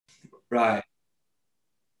Right.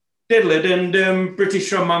 Diddled and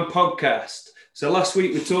British Strongman podcast. So last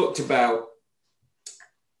week we talked about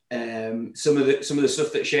some of the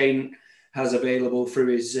stuff that Shane has available through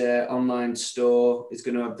his online store. He's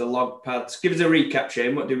going to have the log pads. Give us a recap,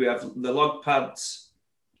 Shane. What do we have? The log pads.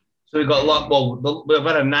 So we've got we've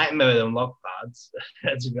had a nightmare with them log pads,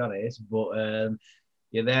 to be honest. But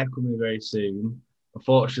they're coming very soon.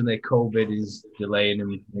 Unfortunately, COVID is delaying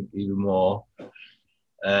them even more.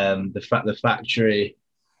 The factory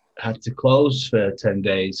had to close for 10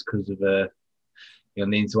 days because of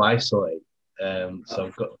needing to isolate. So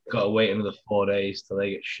I've got to wait another 4 days till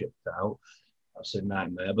they get shipped out. That's a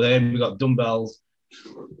nightmare. But then we've got dumbbell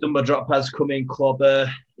drop pads coming, clubber,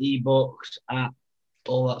 ebooks, app,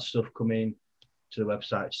 all that stuff coming to the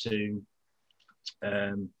website soon.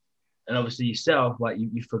 And obviously yourself, like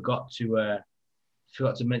you forgot to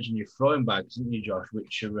mention your throwing bags, didn't you, Josh?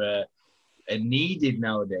 Which are needed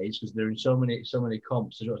nowadays because they're in so many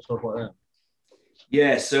comps. So do you want to talk about that?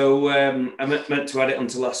 Yeah, so I meant to add it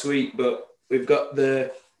onto last week, but we've got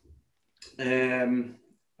the I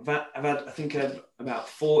think I've about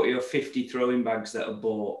 40 or 50 throwing bags that are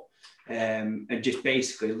bought, and just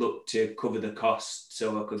basically look to cover the cost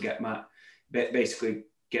so I could get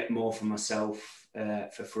more for myself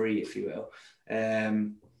for free, if you will.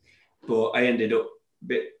 But I ended up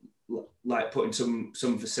like putting some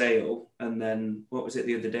for sale, and then what was it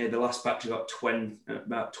the other day? The last batch I got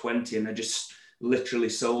about 20, and I just literally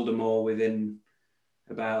sold them all within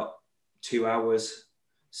about 2 hours.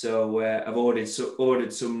 So I've ordered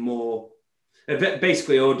some more. I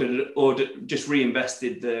basically ordered just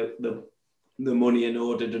reinvested the money and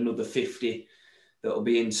ordered another 50 that will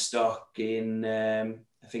be in stock in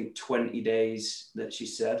I think 20 days that she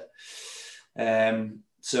said.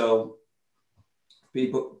 So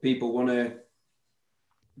people want to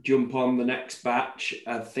jump on the next batch.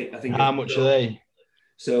 I think How much are they?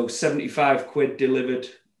 So 75 quid delivered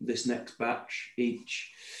this next batch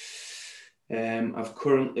each. I've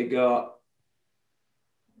currently got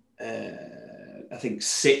I think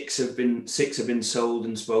six have been sold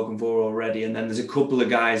and spoken for already, and then there's a couple of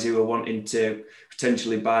guys who are wanting to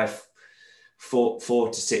potentially buy four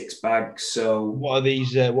to six bags. So what are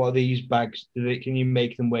these bags? Can you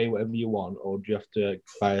make them weigh whatever you want, or do you have to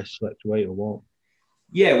buy a select weight or what?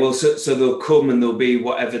 Yeah, well, so they'll come and they'll be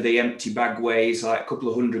whatever the empty bag weighs, like a couple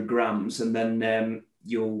of 100 grams, and then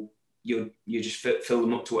you just fill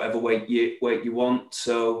them up to whatever weight you want.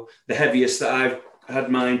 So the heaviest that I've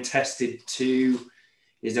had mine tested to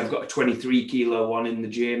is I've got a 23 kilo one in the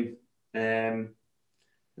gym, and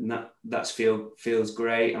that feels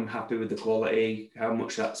great. I'm happy with the quality, how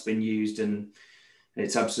much that's been used, and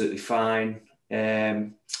it's absolutely fine.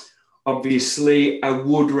 Obviously, I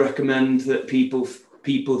would recommend that people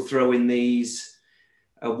throwing these.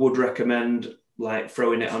 I would recommend like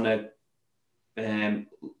throwing it on a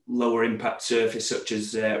lower impact surface such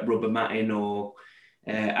as rubber matting or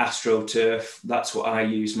AstroTurf. That's what I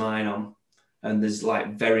use mine on, and there's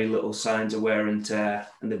like very little signs of wear and tear,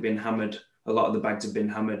 and they've been hammered. A lot of the bags have been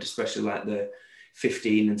hammered, especially like the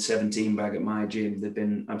 15 and 17 bag at my gym. They've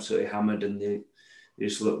been absolutely hammered, and they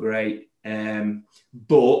just look great.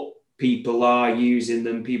 But people are using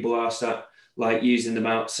them. People are using them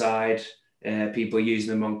outside. People are using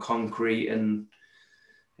them on concrete, and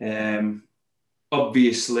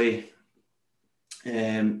obviously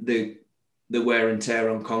the wear and tear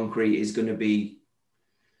on concrete is going to be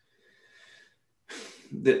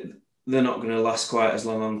that they're not going to last quite as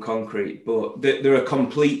long on concrete, but they're a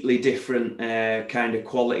completely different kind of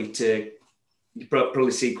quality to. You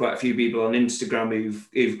probably see quite a few people on Instagram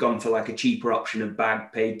who've gone for like a cheaper option of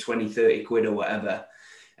bag, paid 20, 30 quid or whatever.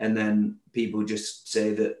 And then people just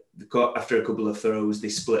say that after a couple of throws, they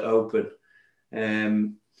split open.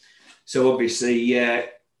 So obviously, yeah,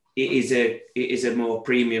 it is a more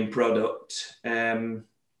premium product. They're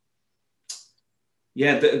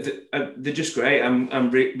just great.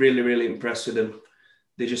 I'm really, really impressed with them.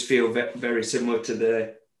 They just feel very similar to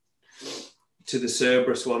the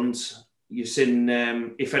Cerberus ones. You've seen,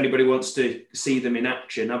 if anybody wants to see them in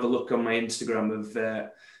action, have a look on my Instagram of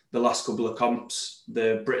the last couple of comps,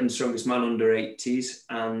 the Britain's Strongest Man under 80s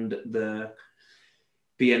and the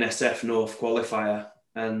BNSF North qualifier.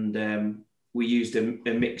 And we used a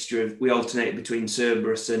mixture of, we alternated between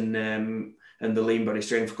Cerberus and the Lean Body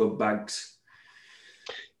Strength Club bags.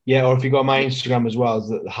 Yeah, or if you go on my Instagram as well,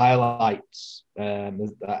 the highlights, I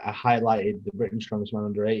highlighted the Britain's Strongest Man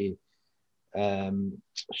under 80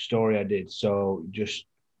 story I did. So just,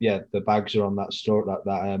 yeah, the bags are on that story,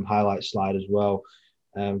 that highlight slide as well,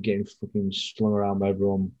 getting fucking slung around by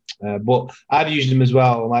everyone. But I've used them as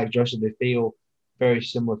well. Like Josh said, they feel very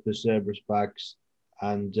similar to the Cerberus bags,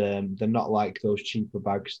 and they're not like those cheaper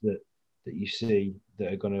bags that you see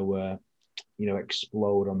that are going to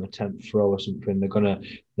explode on the 10th throw or something.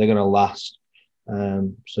 They're gonna last.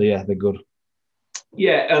 So yeah, they're good.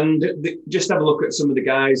 Yeah, and just have a look at some of the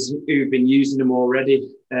guys who've been using them already.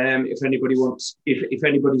 If anybody wants, if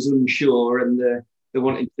anybody's unsure and they're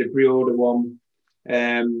wanting to pre-order one,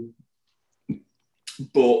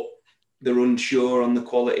 but they're unsure on the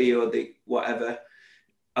quality or the whatever,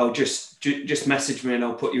 I'll just message me and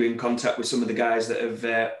I'll put you in contact with some of the guys that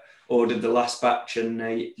have ordered the last batch, and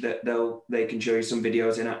they can show you some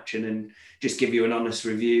videos in action and just give you an honest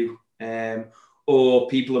review. Or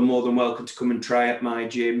people are more than welcome to come and try at my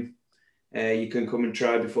gym. You can come and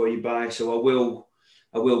try before you buy. So I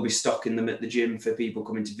will be stocking them at the gym for people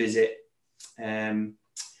coming to visit. So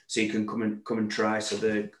you can come and try. So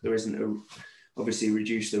there isn't obviously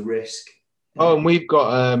reduce the risk. Oh, and we've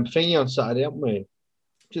got thingy on Saturday, haven't we?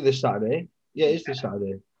 Is it this Saturday? Yeah, it's this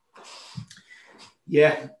Saturday.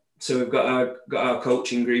 Yeah. So we've got our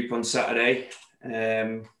coaching group on Saturday.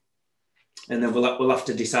 And then we'll have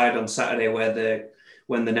to decide on Saturday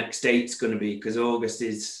when the next date's going to be, because August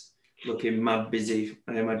is looking mad busy,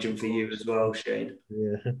 I imagine, for you as well, Shane.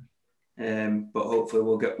 Yeah. But hopefully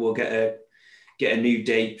we'll get a new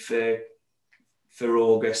date for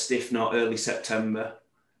August, if not early September.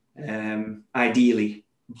 Ideally,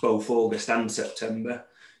 both August and September.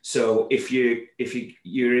 So if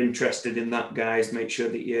you're interested in that, guys, make sure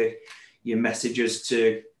that you message us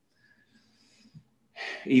to.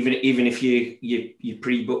 Even if you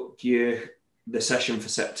pre-book the session for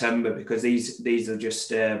September, because these are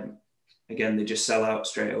just again, they just sell out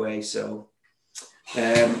straight away. So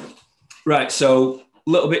right, so a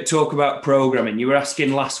little bit talk about programming. You were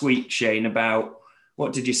asking last week, Shane, about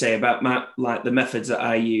what did you say about like the methods that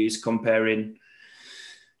I use comparing?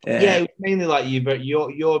 Yeah, it was mainly like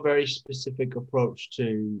your very specific approach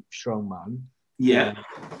to strongman. Yeah.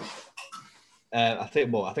 I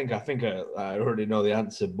think I already know the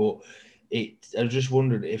answer, but I was just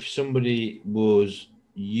wondering if somebody was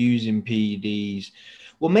using PEDs.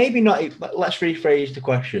 Well, maybe not. Let's rephrase the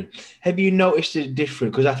question. Have you noticed a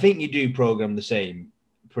difference? Because I think you do program the same,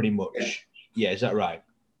 pretty much. Yeah, is that right?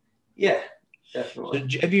 Yeah, definitely.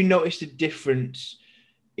 So have you noticed a difference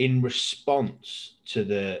in response to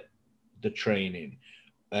the training?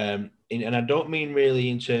 And I don't mean really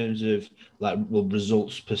in terms of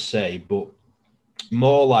results per se, but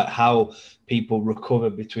more like how people recover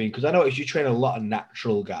between, because I notice you train a lot of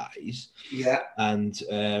natural guys, and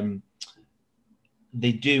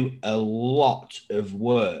they do a lot of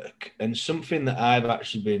work. And something that I've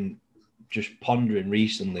actually been just pondering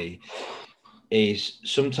recently is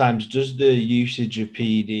sometimes does the usage of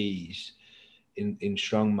PEDs in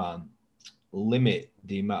strongman limit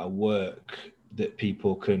the amount of work that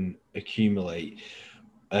people can accumulate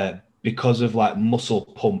because of like muscle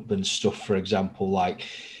pump and stuff, for example, like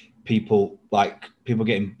people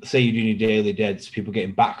getting, say you're doing your daily deads, people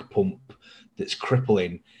getting back pump that's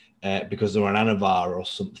crippling because they're on Anavar or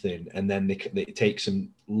something, and then it takes them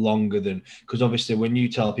longer than, because obviously when you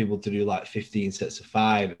tell people to do like 15 sets of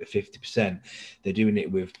 5 at 50%, they're doing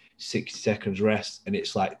it with 60 seconds rest, and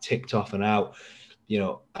it's like ticked off and out,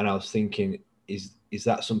 and I was thinking, is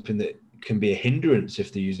that something that can be a hindrance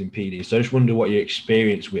if they're using PD? So I just wonder what your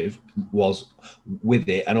experience was with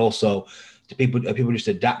it, and also are people just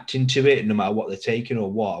adapting to it no matter what they're taking,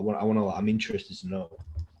 or what? I'm interested to know.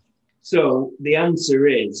 So the answer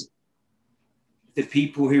is the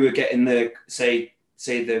people who are getting the say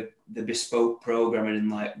the bespoke programming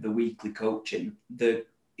and like the weekly coaching,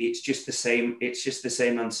 it's just the same answer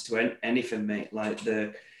to anything, mate. Like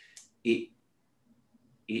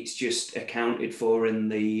it's just accounted for in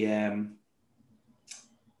the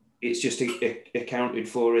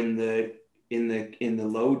in the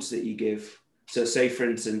loads that you give. So say for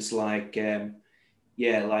instance, like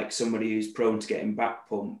like somebody who's prone to getting back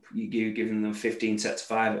pump, you giving them 15 sets of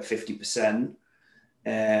 5 at 50%,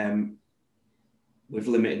 with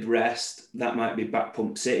limited rest, that might be back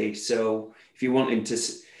pump city. So if you're wanting to,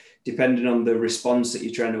 depending on the response that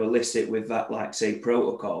you're trying to elicit with that, like say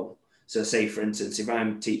protocol. So say for instance, if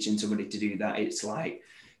I'm teaching somebody to do that, it's like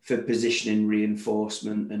for positioning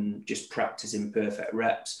reinforcement and just practicing perfect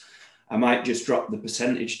reps, I might just drop the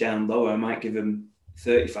percentage down lower. I might give them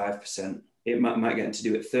 35%. It might get them to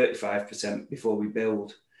do it 35% before we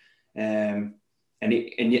build. And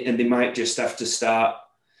they might just have to start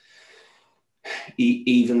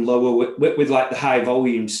even lower with like the high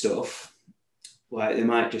volume stuff. Like they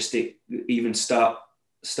might just even start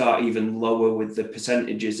even lower with the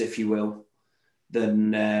percentages, if you will,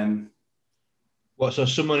 than What? So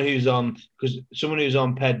someone who's on, because someone who's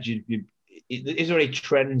on PED, is there any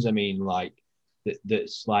trends? I mean, like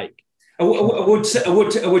that's like. I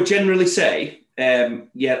would generally say,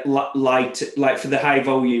 yeah, light, like for the high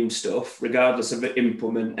volume stuff, regardless of the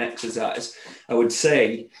implement exercise, I would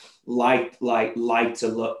say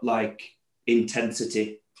lighter, like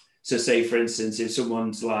intensity. So, say for instance, if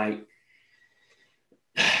someone's like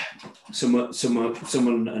someone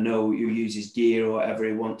I know who uses gear or whatever,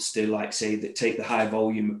 he wants to like say that take the high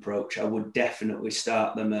volume approach, I would definitely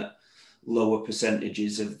start them at lower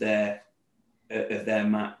percentages of their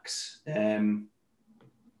max, 100%.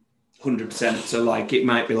 So like it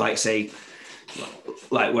might be like say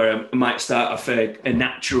like where I might start off a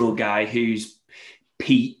natural guy whose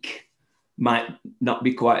peak might not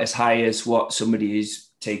be quite as high as what somebody who's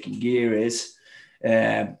taking gear is.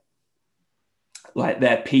 Like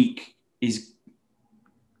their peak is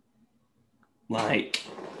like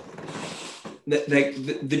they're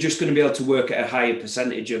just going to be able to work at a higher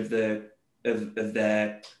percentage of their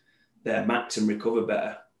max and recover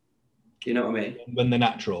better. You know what I mean? When they're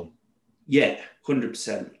natural. Yeah,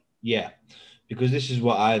 100%. Yeah, because this is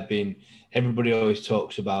what everybody always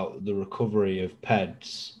talks about the recovery of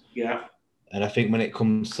PEDs. Yeah. And I think when it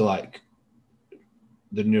comes to like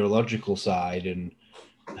the neurological side and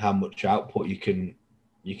how much output you can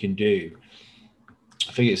do,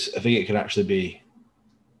 I think it can actually be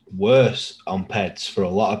worse on PEDs for a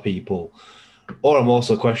lot of people. Or I'm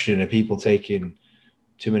also questioning, are people taking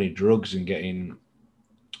too many drugs and getting,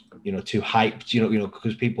 too hyped,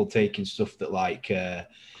 because people taking stuff that like,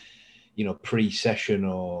 pre-session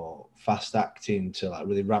or fast acting to like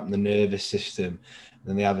really ramp the nervous system. And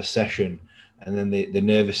then they have a session and then the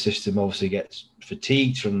nervous system obviously gets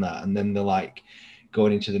fatigued from that. And then they're like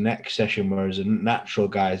going into the next session, whereas a natural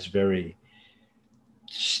guy is very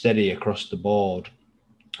steady across the board.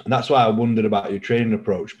 And that's why I wondered about your training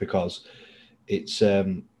approach, because it's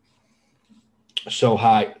so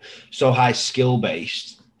high skill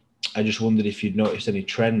based. I just wondered if you'd noticed any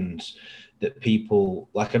trends that people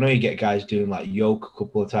like. I know you get guys doing like yoke a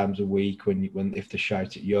couple of times a week if they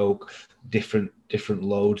shout at yoke, different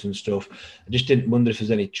loads and stuff. I just didn't wonder if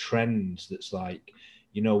there's any trends that's like,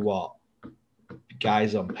 you know what,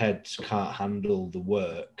 guys on PEDs can't handle the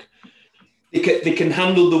work. They can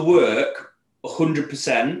handle the work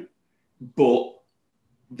 100%, but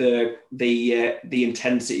the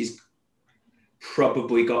intensity's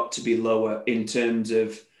probably got to be lower in terms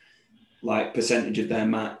of like percentage of their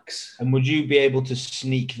max. And would you be able to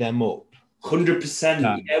sneak them up?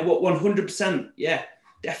 100%. Yeah, what 100%? Yeah,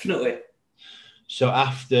 definitely. So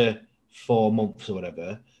after 4 months or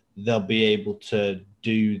whatever, they'll be able to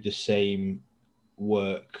do the same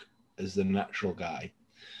work as the natural guy.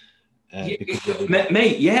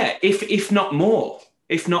 Mate, yeah, if not more,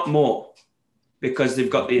 because they've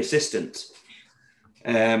got the assistance.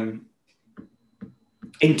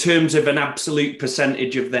 In terms of an absolute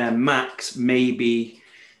percentage of their max, maybe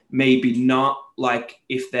not. Like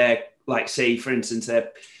if they're like, say for instance,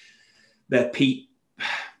 their peak.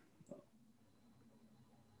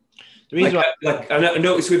 Like I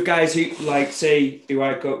notice with guys who like say who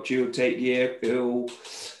I coach who take gear, who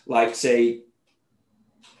like say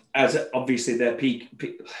as obviously their peak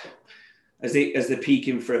as they're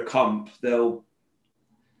peaking for a comp, they'll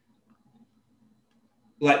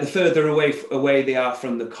like the further away they are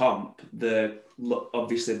from the comp,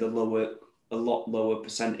 obviously a lot lower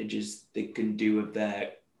percentages they can do of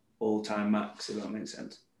their all-time max, if that makes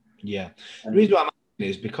sense. Yeah. The reason why I'm asking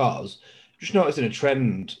is because I'm just noticing a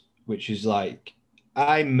trend, which is like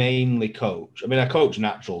I mainly coach. I mean, I coach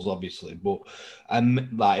naturals, obviously, but I'm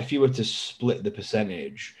like, if you were to split the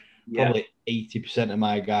percentage, probably 80% of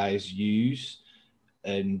my guys use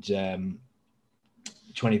and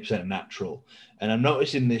 20% natural. And I'm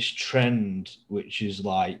noticing this trend, which is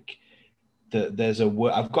like that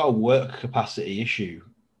I've got a work capacity issue.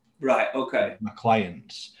 Right. Okay. With my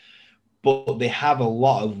clients, but they have a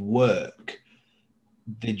lot of work.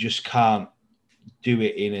 They just can't do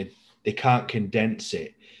it they can't condense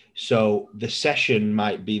it. So the session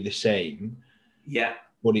might be the same. Yeah.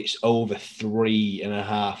 But it's over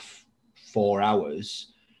 3.5, 4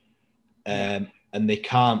 hours. And they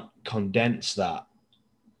can't condense that.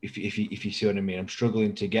 If you see what I mean, I'm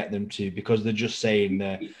struggling to get them to, because they're just saying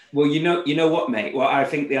that. Well, you know what, mate? Well, I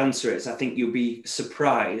think the answer is, I think you'll be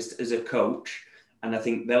surprised as a coach, and I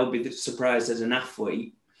think they'll be surprised as an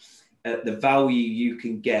athlete at the value you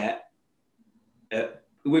can get.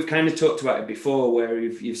 We've kind of talked about it before, where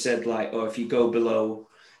you've said like, oh, if you go below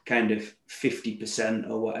kind of 50%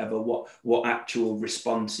 or whatever, what actual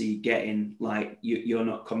response are you getting? Like you're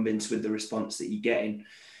not convinced with the response that you're getting.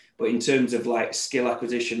 But in terms of like skill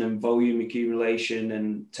acquisition and volume accumulation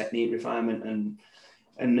and technique refinement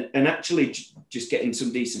and actually just getting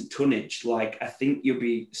some decent tonnage, like I think you'll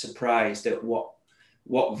be surprised at what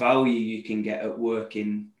value you can get at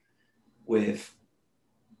working with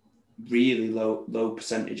really low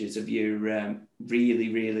percentages of your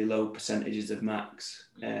really low percentages of max.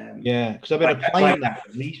 Yeah, because I've been applying that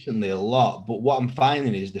recently a lot, but what I'm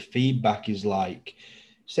finding is the feedback is like,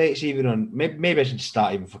 say it's even on, maybe I should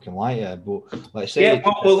start even fucking lighter, but like say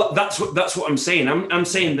well that's what I'm saying. I'm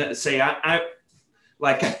saying that, say I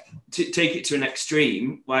like to take it to an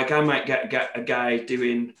extreme, like I might get a guy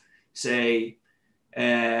doing, say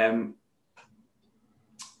I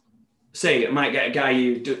might get a guy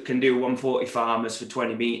who can do 140 farmers for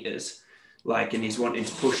 20 meters, like, and he's wanting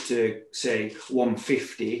to push to say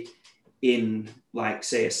 150 in like,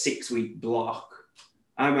 say, a 6-week block.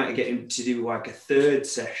 I might get him to do like a third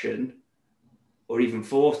session or even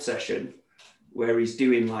fourth session where he's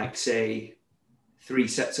doing like, say, 3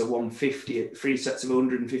 sets of 150, 3 sets of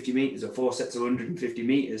 150 meters or 4 sets of 150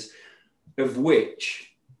 meters, of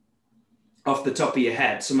which, off the top of your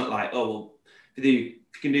head, something like, oh, well, if you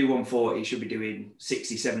can do 140, you should be doing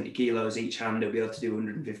 60, 70 kilos each hand. He'll be able to do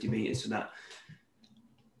 150 meters for that.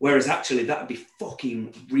 Whereas actually that'd be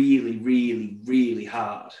fucking really, really, really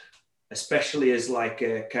hard, especially as like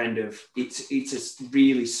a kind of, it's a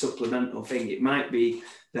really supplemental thing. It might be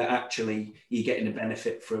that actually you're getting a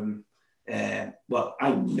benefit from, well,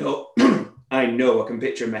 I know I can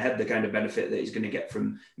picture in my head the kind of benefit that he's going to get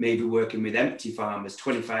from maybe working with empty farmers,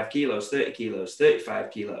 25 kilos, 30 kilos,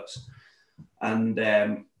 35 kilos. And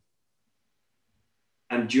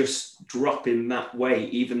just dropping that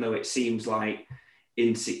weight, even though it seems like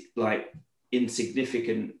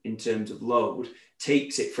insignificant in terms of load,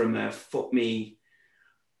 takes it from a fuck me,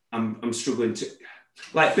 I'm struggling to,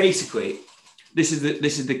 like, basically this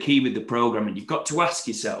is the key with the programming. You've got to ask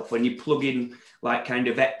yourself, when you plug in like kind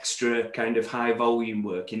of extra kind of high volume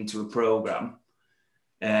work into a program,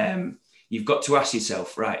 you've got to ask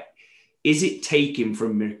yourself, right, is it taking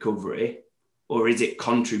from recovery or is it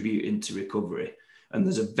contributing to recovery? And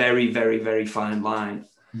there's a very, very, very fine line.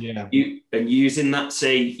 Yeah. Using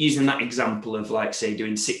that example of, like, say,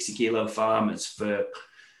 doing 60 kilo farmers for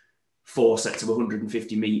 4 sets of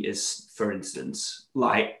 150 meters, for instance,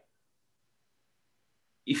 like,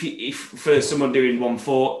 if for someone doing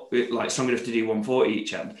 140, like strong enough to do 140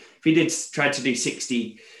 each hand, if he did try to do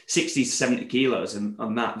 60 to 70 kilos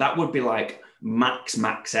on that would be like max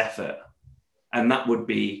effort. And that would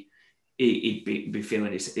be, he'd be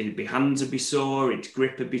feeling his hands would be sore, his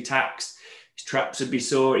grip would be taxed, his traps would be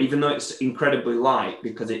sore, even though it's incredibly light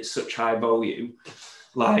because it's such high volume.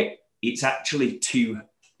 Like, it's actually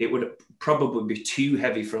it would probably be too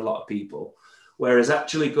heavy for a lot of people. Whereas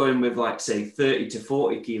actually going with, like, say, 30 to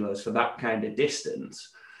 40 kilos for that kind of distance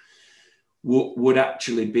would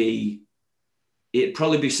actually be, it'd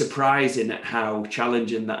probably be surprising at how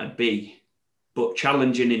challenging that'd be. But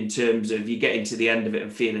challenging in terms of you getting to the end of it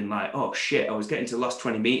and feeling like, oh shit, I was getting to the last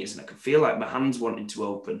 20 meters and I could feel like my hands wanting to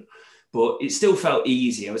open, but it still felt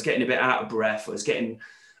easy. I was getting a bit out of breath. I was getting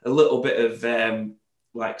a little bit of,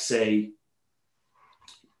 like, say,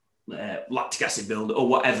 lactic acid build or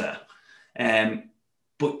whatever.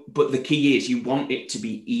 But the key is you want it to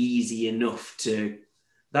be easy enough to,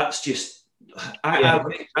 that's just,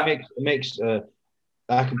 it makes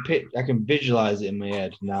I can visualize it in my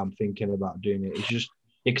head now. I'm thinking about doing it. It's just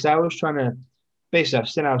because I was trying to, basically, I've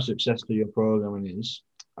seen how successful your programming is,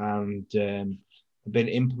 and I've been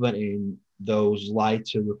implementing those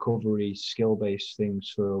lighter recovery skill-based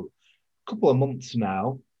things for a couple of months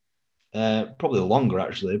now. Probably longer,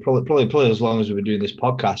 actually. Probably as long as we've been doing this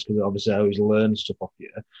podcast, because obviously I always learn stuff off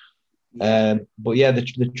you. But yeah,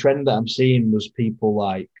 the trend that I'm seeing was people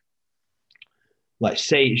like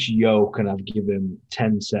say it's yoke and I've given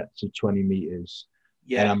 10 sets of 20 meters.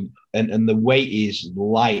 Yeah. And the weight is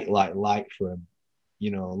light for them.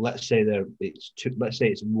 You know, let's say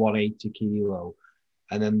it's 180 kilo,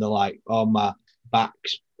 and then they're like, oh, my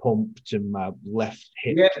back's pumped and my left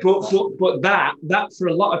hip. Yeah, but that for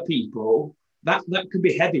a lot of people, that could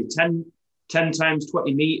be heavy. 10 times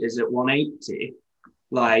 20 meters at 180,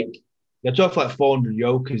 like, you're talking like 400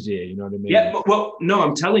 yokers here, you know what I mean? Yeah, well, no,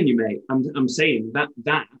 I'm telling you, mate. I'm saying that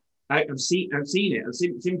I've seen it. I've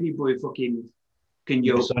seen people who fucking can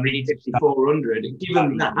yoke 350, 400, and give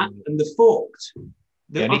them that, and they're fucked.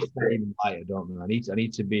 I need to be even lighter, don't I? I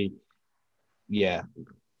need to be,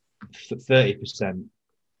 30%.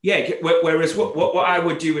 Yeah, whereas what I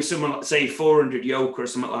would do with someone, like, say, 400 yoke or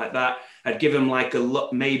something like that, I'd give them like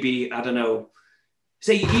maybe, I don't know,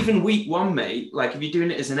 say even week one, mate, like if you're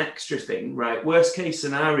doing it as an extra thing, right? Worst case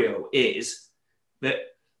scenario is that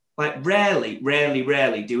like rarely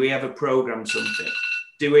do we ever program something.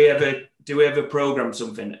 Do we ever program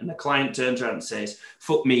something and the client turns around and says,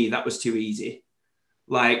 fuck me, that was too easy.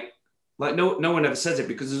 Like no one ever says it,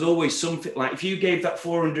 because there's always something. Like if you gave that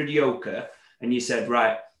 400 yoker and you said,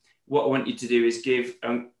 right, what I want you to do is we're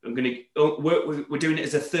doing it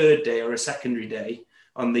as a third day or a secondary day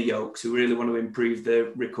on the yokes. We really want to improve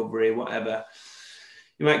the recovery, whatever.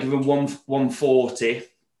 You might give them 140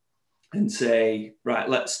 and say, right,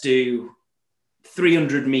 let's do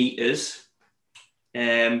 300 meters.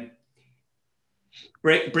 Break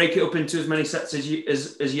it up into as many sets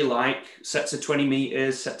as you like, sets of 20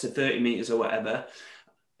 meters, sets of 30 meters or whatever.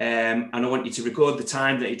 And I want you to record the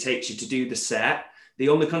time that it takes you to do the set. The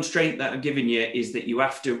only constraint that I'm giving you is that you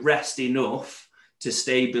have to rest enough to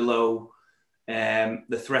stay below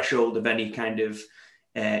the threshold of any kind of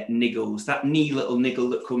niggles. That little niggle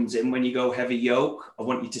that comes in when you go heavy yoke, I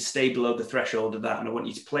want you to stay below the threshold of that. And I want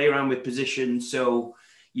you to play around with positions so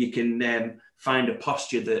you can find a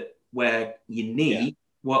posture where your knee,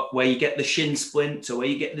 where you get the shin splint or where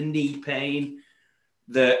you get the knee pain,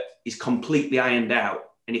 that is completely ironed out.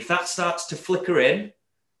 And if that starts to flicker in,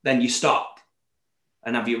 then you stop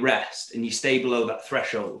and have your rest and you stay below that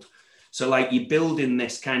threshold. So like you're building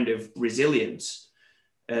this kind of resilience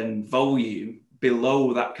and volume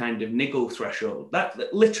below that kind of niggle threshold.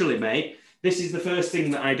 That literally, mate, this is the first thing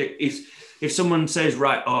that I do. If someone says,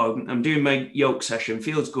 right, I'm doing my yoke session,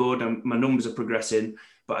 feels good, my numbers are progressing,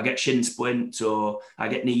 but I get shin splints or I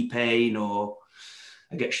get knee pain or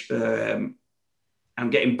I get I'm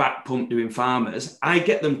getting back pumped doing farmers, I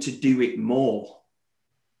get them to do it more.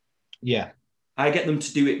 Yeah. I get them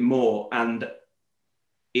to do it more. And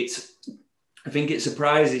I think it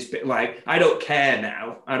surprises, but like, I don't care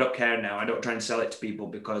now. I don't try and sell it to people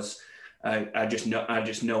because I just know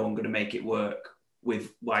I'm going to make it work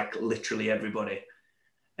with like literally everybody.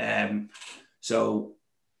 So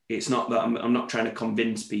it's not that I'm not trying to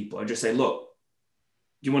convince people. I just say, look,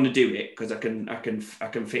 you want to do it because I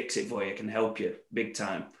can fix it for you. I can help you big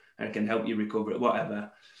time. And I can help you recover it,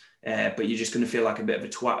 whatever. But you're just going to feel like a bit of a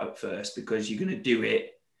twat at first because you're going to do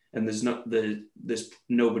it, and there's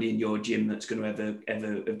nobody in your gym that's going to ever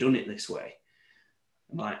have done it this way.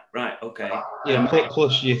 I'm like, right, okay. Yeah.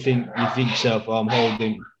 Plus, you think yourself, I'm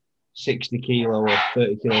holding 60 kilo or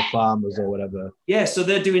 30 kilo farmers or whatever. Yeah, so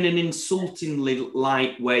they're doing an insultingly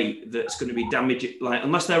light weight that's going to be damaging, like,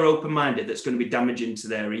 unless they're open-minded, that's going to be damaging to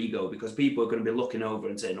their ego, because people are going to be looking over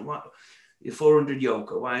and saying, what, you're 400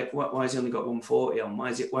 yoker, why has he only got 140 on? Why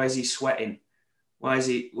is he sweating? Why is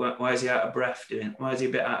he out of breath doing? Why is he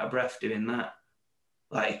a bit out of breath doing that?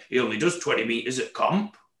 Like, he only does 20 meters at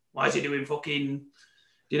comp. Why is he doing fucking, do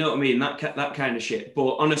you know what I mean? That kind of shit.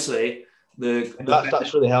 But honestly,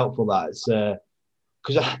 that's really helpful. That's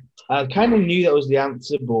because I kind of knew that was the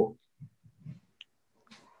answer, but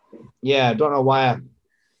yeah, I don't know why.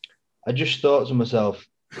 I just thought to myself,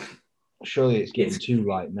 surely it's getting too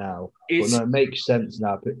light now. But no, it makes sense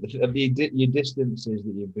now. Your distances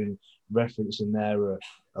that you've been referencing there are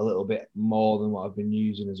a little bit more than what I've been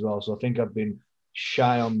using as well. So I think I've been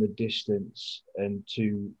shy on the distance and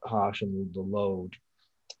too harsh on the load.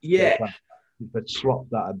 Yeah. So if I'd swap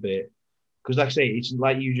that a bit, because like I say, it's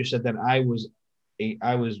like you just said then, I was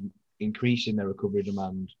increasing their recovery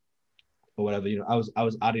demand or whatever. You know, I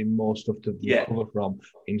was adding more stuff to recover from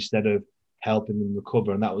instead of helping them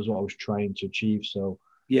recover, and that was what I was trying to achieve. So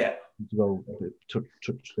yeah, to go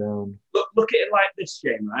touchdown. Look at it like this,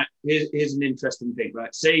 Shane. Right? Here's an interesting thing.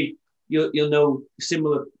 Right? Say you'll know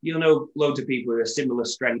loads of people who are similar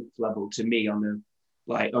strength level to me on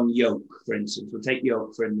yoke, for instance. We'll take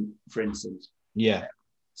yoke for instance. Yeah.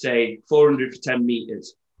 Say 400 for 10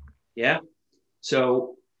 meters. Yeah.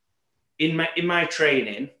 So in my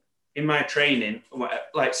training,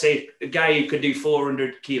 like say a guy who could do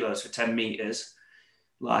 400 kilos for 10 meters,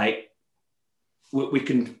 like we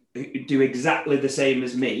can do exactly the same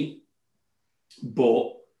as me,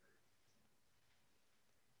 but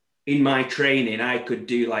in my training, I could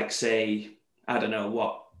do like, say, I don't know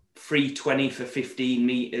what, 320 for 15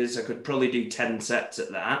 meters. I could probably do 10 sets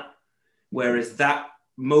at that. Whereas that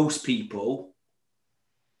most people,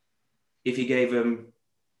 if you gave them,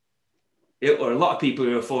 or a lot of people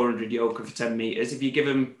who are 400 yoker for 10 meters, if you give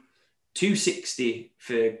them 260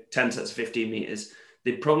 for 10 sets of 15 meters,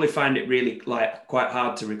 they'd probably find it really like quite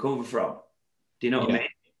hard to recover from. Do you know what I mean?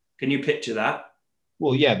 Can you picture that?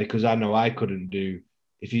 Well, yeah, because I know I couldn't do,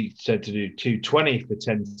 if you said to do 220 for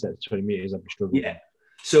 10 sets of 20 meters, I'd be struggling. Yeah.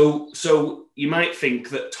 So you might think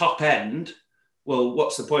that top end, well,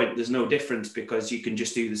 what's the point? There's no difference because you can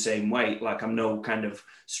just do the same weight. Like I'm no kind of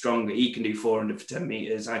stronger. He can do 400 for 10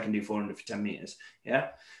 meters. I can do 400 for 10 meters. Yeah.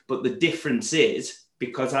 But the difference is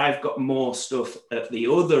because I've got more stuff at the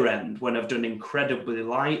other end when I've done incredibly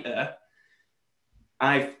lighter,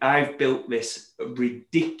 I've built this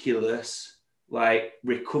ridiculous like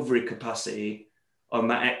recovery capacity on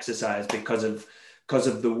that exercise because of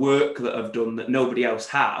the work that I've done that nobody else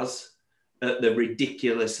has at the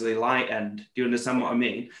ridiculously light end. Do you understand what I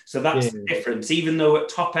mean? So that's the difference, even though at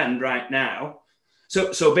top end right now.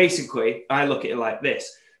 So basically, I look at it like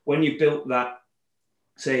this. When you built that,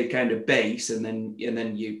 say, kind of base, and then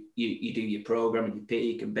you do your program and you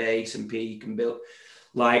peak and base and peak and build.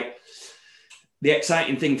 Like, the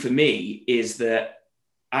exciting thing for me is that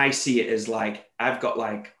I see it as like, I've got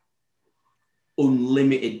like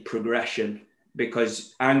unlimited progression,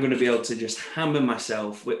 because I'm going to be able to just hammer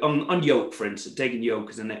myself on yoke, for instance, taking yoke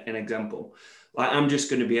as an example. Like I'm just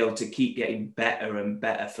going to be able to keep getting better and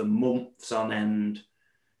better for months on end,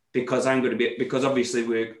 because because obviously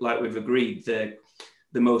we've agreed the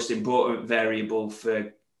most important variable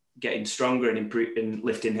for getting stronger and improving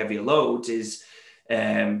lifting heavier loads is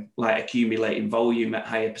like accumulating volume at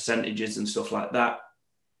higher percentages and stuff like that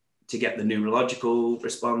to get the neurological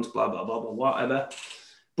response, blah, blah, blah, blah, whatever.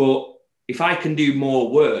 But if I can do more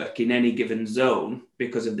work in any given zone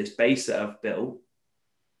because of this base that I've built,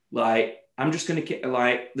 like I'm just going to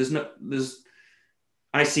like,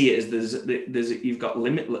 I see it as you've got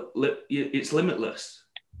it's limitless.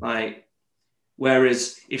 Like,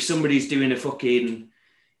 whereas if somebody's doing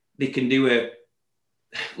they can do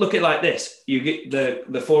look at it like this. You get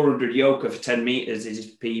the 400 yoke for 10 meters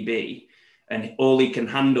is PB, and all he can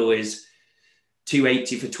handle is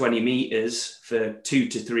 280 for 20 meters for 2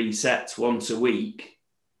 to 3 sets once a week.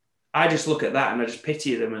 I just look at that and I just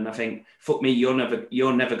pity them, and I think, fuck me, you're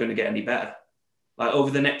never going to get any better. Like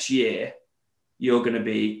over the next year, you're going to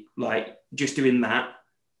be like just doing that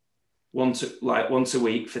once a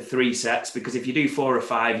week for 3 sets, because if you do 4 or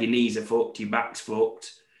 5, your knees are fucked, your back's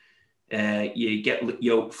fucked, you get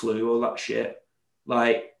yoke flu, all that shit.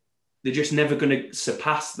 Like they're just never going to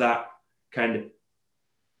surpass that kind of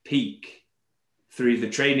peak through the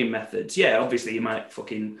training methods. Yeah, obviously you might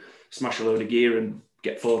fucking smash a load of gear and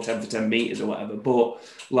get 410 for 10 meters or whatever, but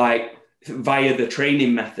like via the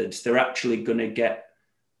training methods, they're actually going to get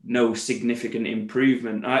no significant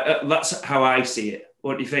improvement. That's how I see it.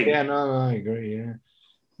 What do you think? Yeah, no, I agree.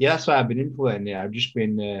 Yeah, that's why I've been implementing it. I've just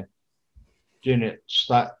been doing it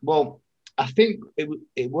well, I think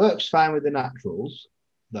it works fine with the naturals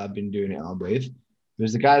that I've been doing it on with.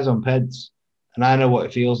 There's the guys on PEDs, and I know what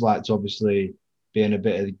it feels like to obviously be in a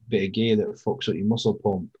bit of gear that fucks up your muscle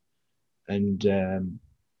pump. And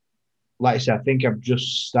like I said, I think I've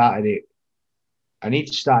just started it. I need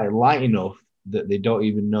to start it light enough that they don't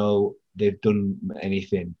even know they've done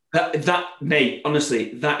anything. That mate,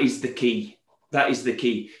 honestly, that is the key. That is the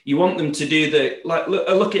key. You want them to do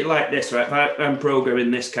look at it like this, right? If I'm programming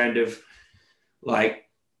this kind of like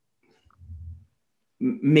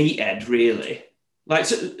meathead, really. Like,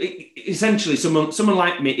 so essentially, someone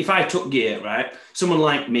like me, if I took gear, right? Someone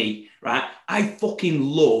like me, right? I fucking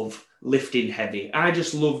love lifting heavy. I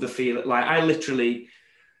just love the feel. Like, I literally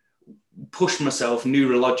push myself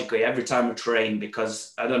neurologically every time I train,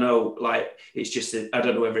 because I don't know, like, it's just, I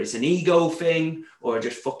don't know whether it's an ego thing or I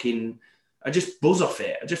just buzz off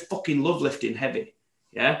it. I just fucking love lifting heavy.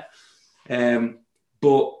 Yeah.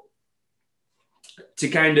 But to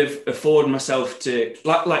kind of afford myself to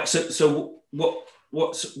so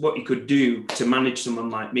what you could do to manage someone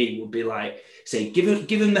like me would be like, say, give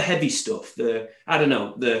them the heavy stuff, the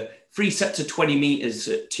 3 sets of 20 meters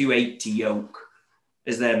at 280 yoke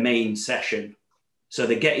as their main session. So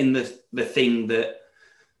they're getting the thing that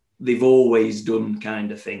they've always done,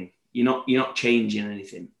 kind of thing. You're not changing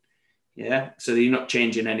anything. Yeah. So you're not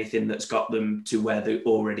changing anything that's got them to where they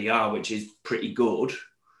already are, which is pretty good.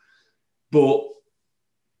 But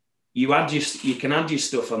you can add your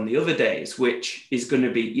stuff on the other days, which is going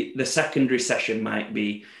to be the secondary session might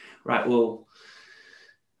be, right, well,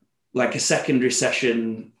 like a secondary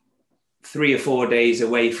session 3 or 4 days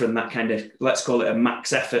away from that kind of, let's call it a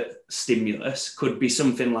max effort stimulus, could be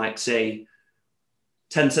something like, say,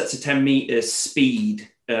 10 sets of 10 meters speed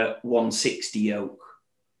at 160 yoke.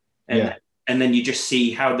 And then you just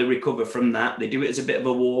see how they recover from that. They do it as a bit of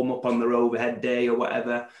a warm up on their overhead day or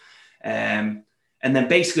whatever. And then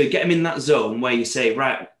basically get them in that zone where you say,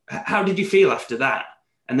 right, how did you feel after that?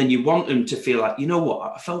 And then you want them to feel like, you know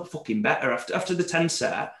what, I felt fucking better after the 10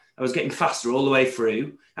 set. I was getting faster all the way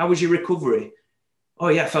through. How was your recovery? Oh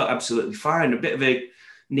yeah, I felt absolutely fine. A bit of a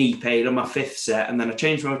knee pain on my 5th set, and then I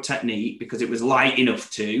changed my technique because it was light enough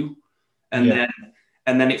to, and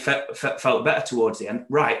then it felt better towards the end.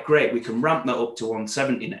 Right, great, we can ramp that up to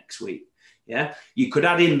 170 next week. Yeah, you could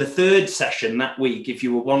add in the 3rd session that week if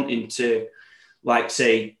you were wanting to, like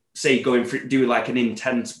say going for do like an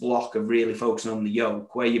intense block of really focusing on the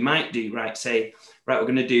yoke, where you might do right, we're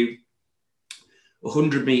going to do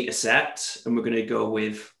 100-meter set, and we're going to go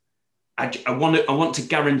with. I want to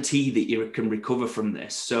guarantee that you can recover from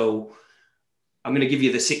this. So I'm going to give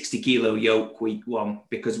you the 60 kilo yoke week 1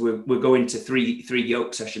 because we're going to three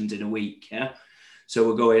yoke sessions in a week. Yeah. So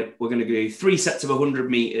we're going to do 3 sets of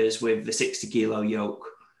 100 meters with the 60 kilo yoke.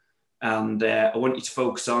 And I want you to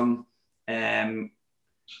focus on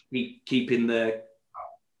keeping I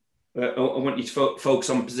want you to focus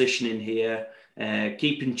on positioning here,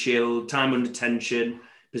 keeping chill, time under tension,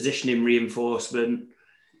 positioning reinforcement.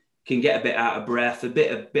 Can get a bit out of breath, a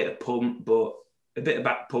bit of pump, but a bit of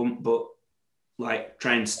back pump, but like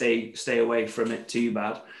try and stay away from it too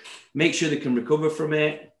bad. Make sure they can recover from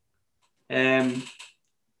it. And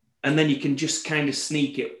then you can just kind of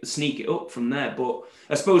sneak it up from there. But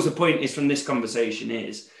I suppose the point is from this conversation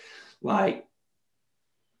is like,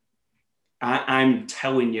 I'm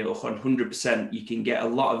telling you 100%, you can get a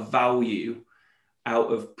lot of value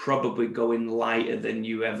out of probably going lighter than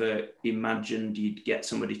you ever imagined you'd get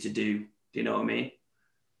somebody to do. Do you know what I mean?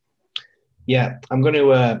 Yeah, I'm going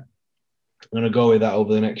to go with that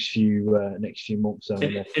over the next few months. And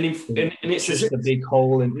it's just a big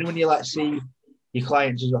hole in when you like see your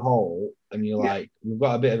clients as a whole, and you're like, I've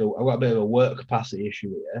got a bit of a work capacity issue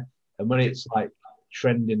here, and when it's like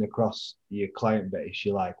trending across your client base,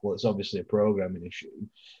 you're like, well, it's obviously a programming issue.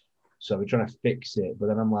 So we're trying to fix it, but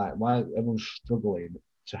then I'm like, why everyone's struggling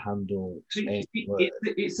to handle?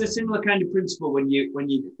 It's a similar kind of principle when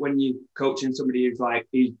you coaching somebody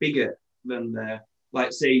who's bigger than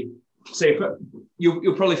like say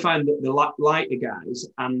you'll probably find that the lighter guys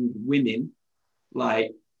and women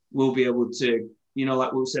like will be able to,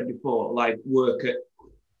 like we said before, like work at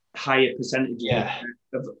higher percentages,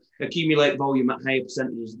 accumulate volume at higher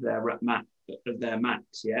percentages of their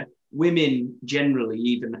max. Yeah, women generally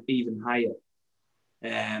even higher,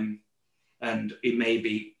 and it may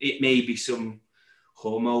be some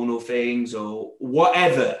hormonal things or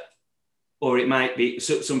whatever, or it might be.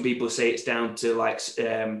 So some people say it's down to like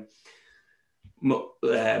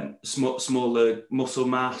smaller muscle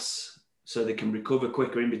mass, so they can recover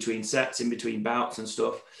quicker in between sets, in between bouts and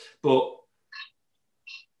stuff. But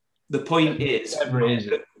the point is,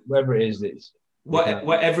 whatever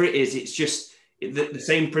it is, it's just the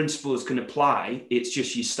same principles can apply. It's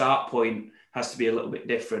just your start point has to be a little bit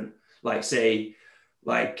different. Like say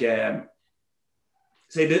the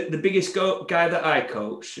biggest guy that I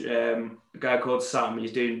coach, a guy called Sam.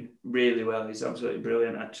 He's doing really well. He's absolutely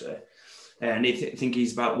brilliant, actually. And I think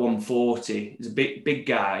he's about 140. He's a big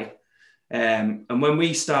guy. And when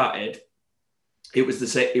we started, it was the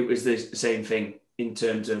same thing in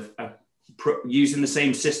terms of using the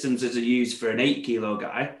same systems as I use for an 8 kilo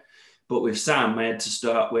guy. But with Sam, I had to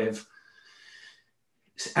start with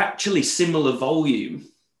actually similar volume,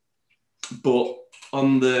 but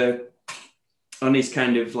on his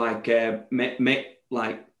kind of like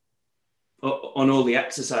on all the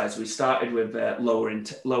exercise, we started with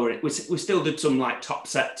lower. We still did some like top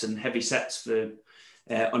sets and heavy sets for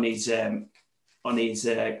on his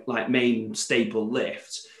like main staple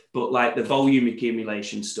lifts, but like the volume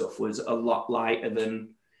accumulation stuff was a lot lighter than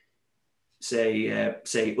say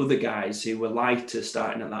other guys who were lighter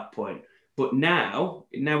starting at that point. But now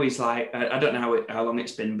he's like, I don't know how long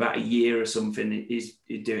it's been, about a year or something. He's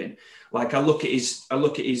doing like I look at his I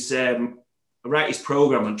write his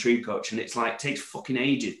program on True Coach, and it's like takes fucking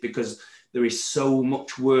ages because there is so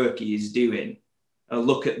much work he is doing. I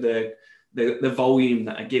look at the volume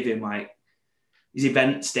that I give him, like his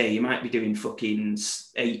events day, he might be doing fucking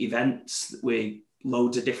 8 events with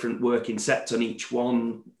loads of different working sets on each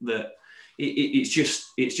one. That it's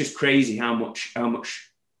just crazy how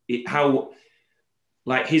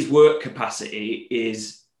like his work capacity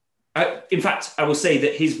is. In fact, I will say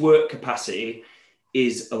that his work capacity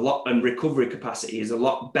is a lot, and recovery capacity is a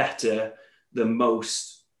lot better than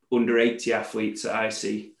most under 80 athletes that I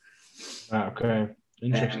see. Okay,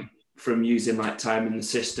 interesting. From using like time in the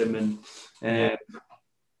system and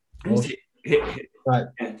right.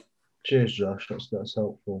 Cheers, Josh. That's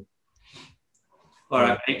helpful. All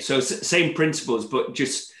right, mate. So same principles, but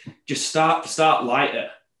just start lighter.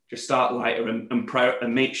 Just start lighter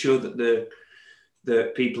and make sure that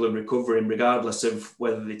that people are recovering, regardless of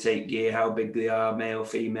whether they take gear, how big they are, male,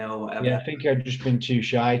 female, whatever. Yeah, I think I've just been too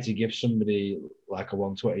shy to give somebody like a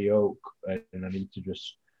 120 yoke, and I need to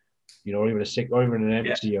just, or even or even an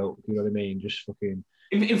empty yoke. You know what I mean? Just fucking.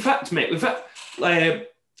 In fact, mate,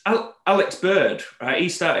 Alex Bird, right? He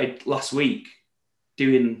started last week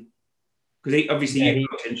doing, because obviously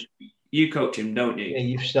you coach him, don't you? Yeah,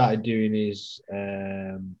 you've started doing his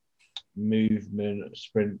movement,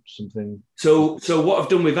 sprint, something. So what I've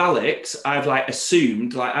done with Alex, I've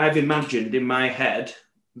assumed, I've imagined in my head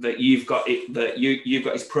that you've got it, that you've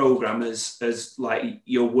got his program as like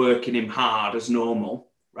you're working him hard as normal,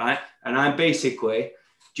 right? And I basically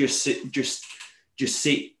just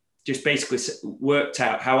basically worked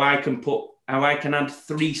out how I can add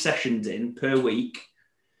 3 sessions in per week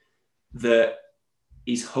that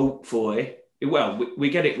is hopefully, well, we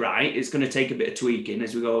get it right. It's going to take a bit of tweaking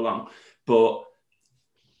as we go along, but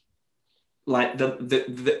like the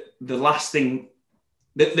last thing,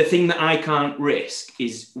 the thing that I can't risk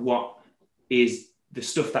is what is the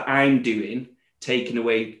stuff that I'm doing taken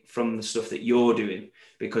away from the stuff that you're doing,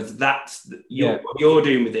 because that's what you're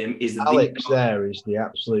doing with him is Alex. There is the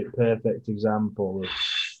absolute perfect example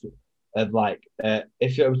of like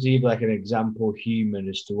if it was even like an example human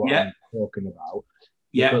as to what I'm talking about.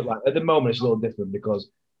 Yeah. But like at the moment, it's a little different because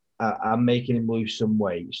I'm making him lose some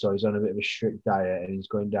weight, so he's on a bit of a strict diet and he's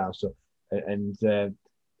going down. So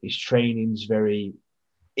his training's very.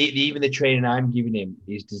 Even the training I'm giving him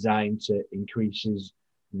is designed to increase his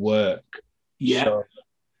work. Yeah. So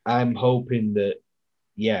I'm hoping that,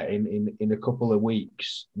 in a couple of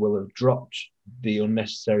weeks, we'll have dropped the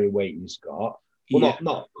unnecessary weight he's got. Well,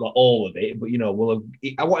 not all of it, but we'll have.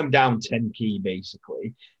 I want him down 10 key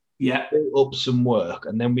basically. Yeah. Build up some work,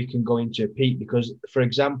 and then we can go into a peak. Because, for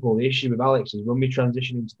example, the issue with Alex is when we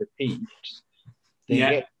transition into the peaks, they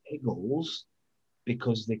get niggles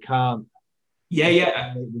because they can't.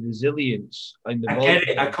 Yeah. The resilience and the. I get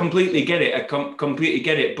it. I completely get it. Completely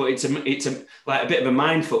get it. But it's a like a bit of a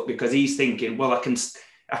mind fuck, because he's thinking, well, I can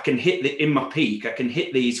hit in my peak. I can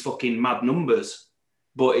hit these fucking mad numbers,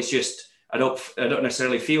 but it's just I don't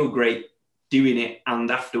necessarily feel great doing it and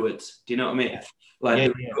afterwards. Do you know what I mean?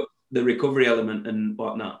 Like the recovery element and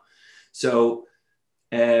whatnot. So,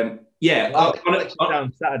 Alex is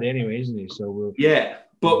down Saturday anyway, isn't he? So we'll. Yeah,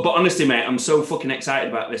 but honestly, mate, I'm so fucking excited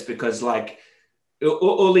about this because like.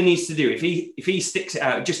 All he needs to do, if he sticks it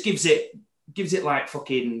out, just gives it like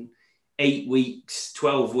fucking 8 weeks,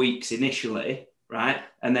 12 weeks initially, right?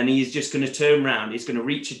 And then he's just going to turn around. He's going to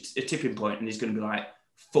reach a tipping point, and he's going to be like,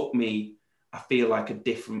 "Fuck me, I feel like a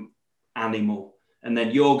different animal." And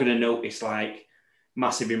then you're going to notice like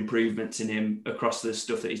massive improvements in him across the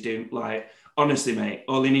stuff that he's doing. Like honestly, mate,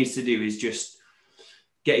 all he needs to do is just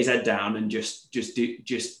get his head down and just do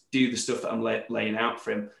the stuff that I'm laying out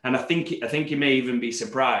for him. And I think he may even be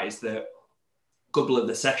surprised that a couple of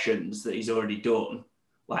the sessions that he's already done,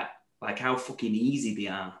 like how fucking easy they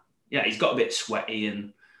are. Yeah, he's got a bit sweaty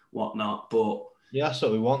and whatnot, but yeah, that's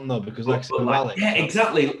what we want though, because Alex, yeah,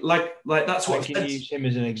 exactly. Like that's what I can use him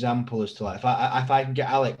as an example as to like if I can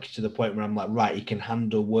get Alex to the point where I'm like, right, he can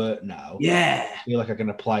handle work now. Yeah, I feel like I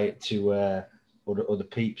can apply it to other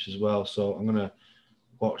peeps as well. So I'm gonna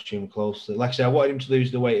watch him closely. Like I said, I wanted him to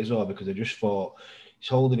lose the weight as well because I just thought he's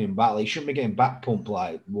holding him back. Like, he shouldn't be getting back pump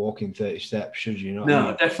like walking 30 steps, should you? Know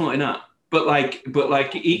no, definitely not. But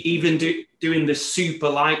even doing the super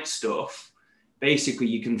light stuff, basically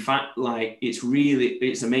you can find like it's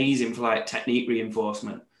amazing for like technique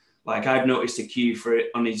reinforcement. Like I've noticed a cue for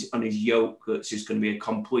it on his yoke that's just going to be a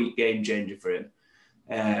complete game changer for him.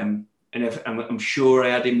 And I'm sure I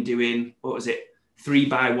had him doing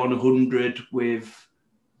 3x100 with.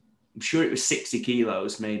 I'm sure it was 60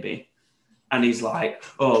 kilos maybe. And he's like,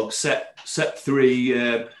 oh, set 3,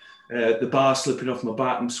 the bar slipping off my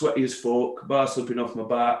back. I'm sweaty as fuck, bar slipping off my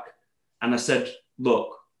back. And I said, I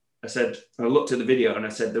looked at the video and I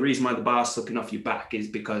said, the reason why the bar's slipping off your back is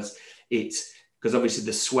because obviously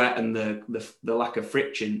the sweat and the lack of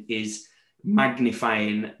friction is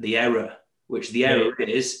magnifying the error, which the error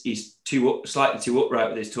is he's slightly too upright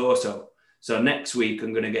with his torso. So next week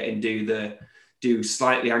I'm going to get him do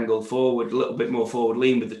slightly angled forward, a little bit more forward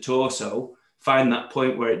lean with the torso, find that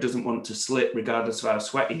point where it doesn't want to slip regardless of how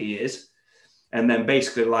sweaty he is. And then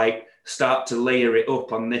basically like start to layer it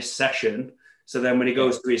up on this session. So then when he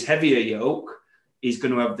goes to his heavier yoke, he's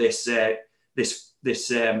going to have this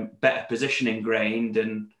better position ingrained,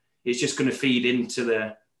 and it's just going to feed into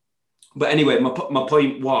the, but anyway, my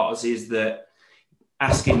point is that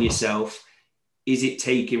asking yourself, is it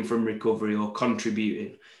taking from recovery or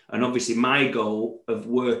contributing? And obviously my goal of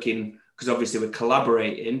working, because obviously we're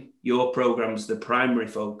collaborating. Your program's the primary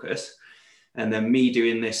focus, and then me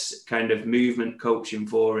doing this kind of movement coaching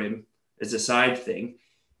for him as a side thing.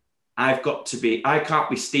 I can't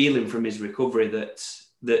be stealing from his recovery that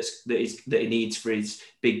he needs for his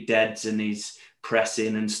big deads and his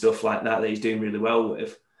pressing and stuff like that he's doing really well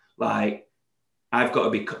with. Like, I've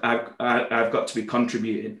got to be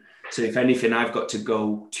contributing. So if anything, I've got to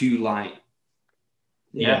go too light.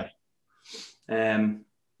 Yeah.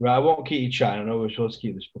 Right, I won't keep you chatting. I know we're supposed to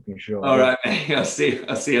keep this fucking short. All right, mate. I'll see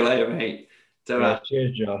you later, mate. Yeah,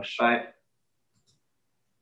 cheers, Josh. Bye.